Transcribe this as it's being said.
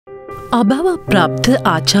අභාව ප්‍රාප්ත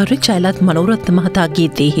ආචාර්ය ජයලත් මනෝරත්න මහතාගේ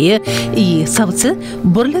දේහය ඊයේ සවස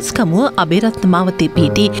බොරලස්කමුව අබේරත්න මාවතේ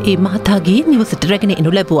පිහිටි ඒ මහතාගේ නිවසට රැගෙන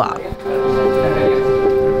එනු ලැබුවා.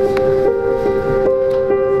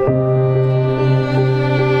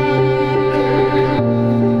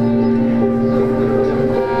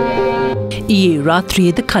 ඊයේ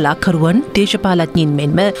රාත්‍රියේද කලාකරුවන් දේශපාලඥයින්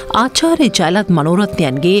මෙන්ම ආචාර්ය ජයලත්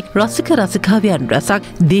මනෝරත්නයන්ගේ රසික රසිකාවියන්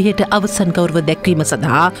රැසක් දේහයට අවසන් ගෞරව දැක්වීම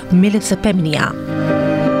සඳහා මෙලෙස පැමිණියා.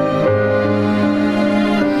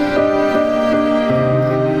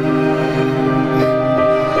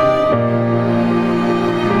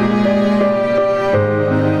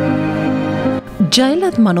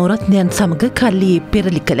 ජයලත් මනෝරත්නයන් සමග කල්ලියේ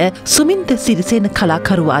පෙරලි කළ සුමින්ද සිරිසේන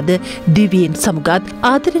කලාකරුවාද දිවියෙන් සමුගත්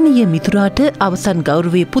ආදරණීය මිතුරාට අවසන්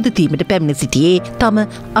ගෞරවය පුදතීමට පැමිණ සිටියේ තම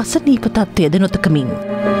අසනීප තත්ත්වයද නොතකමින්.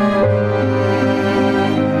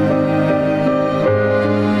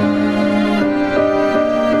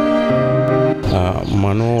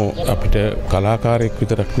 මනෝ අපිට කලාකාරයෙක්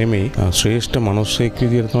විතරක් නෙමෙයි ශ්‍රේෂ්ඨ මනුස්සයෙක්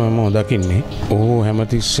විදිහට තමයි මම දකින්නේ. ඔහු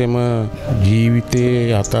හැමතිස්සෙම ජීවිතයේ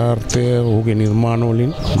යථාර්ථය ඔහුගේ නිර්මාණ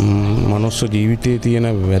වලින් මනුස්ස ජීවිතයේ තියෙන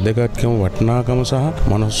වැදගත්කම වටිනාකම සහ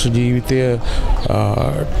මනුස්ස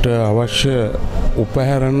ජීවිතයට අවශ්‍ය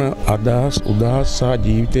උපහැරණ අදහස් උදාහස් සහ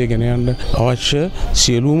ජීවිතය ගෙන යන්න අවශ්‍ය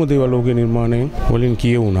සියලුම දේවල් ඔහුගේ නිර්මාණයෙන් වලින්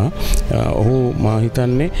කියවුණා. ඔහු මා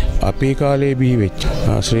හිතන්නේ අපේ කාලේ බිහි වෙච්ච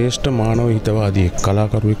ශ්‍රේෂ්ඨ මානව හිතවාදියෙක්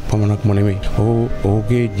කලාකරුවෙක් පමණක්ම නෙමෙයි.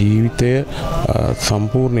 ඔහුගේ ජීවිතය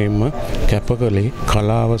සම්පූර්ණයෙන්ම කැප කළේ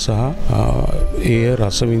කලාව සහ එය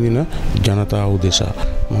රස විඳින ජනතාව උදෙසා.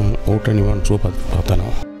 ඔහුට නිවන් සුව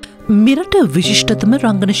පතනවා. මෙරට විශිෂ්ටතම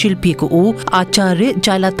රංගන ශිල්පියෙකු වූ ආචාර්ය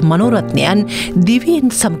ජයලත් මනෝරත්නයන්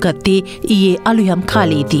දිවියෙන් සමගත්තේ ඊයේ අලුයම්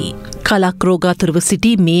කාලයේදී. කලක් රෝගාතුරව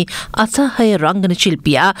සිටි මේ අසහාය රංගන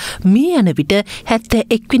ශිල්පියා මේ යන විට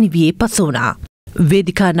 71 වෙනි වියේ පසු වුණා.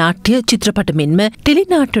 වේදිකා නාට්‍ය චිත්‍රපට මෙන්ම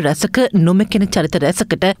ටෙලිනාට්‍ය රැසක නොමැකෙන චරිත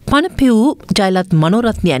රැසකට පණ පෙවූ ජයලත්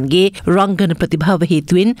මනෝරත්නයන්ගේ රංගන ප්‍රතිභාව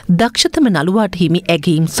හේතුවෙන් දක්ෂතම නළුවාට හිමි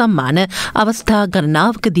ඇගීම් සම්මාන අවස්ථා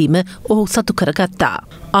ගණනාවකදීම ඔහු සතු කරගත්තා.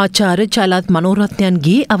 ආචාර්ය ජයලත්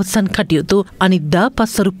මනෝරත්නයන්ගේ අවසන් කටයුතු අනිද්දා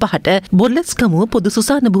පස්වරු 5ට බොරලස්කමුව පොදු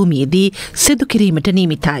සුසාන භූමියේදී සිදු කිරීමට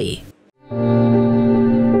නියමිතයි.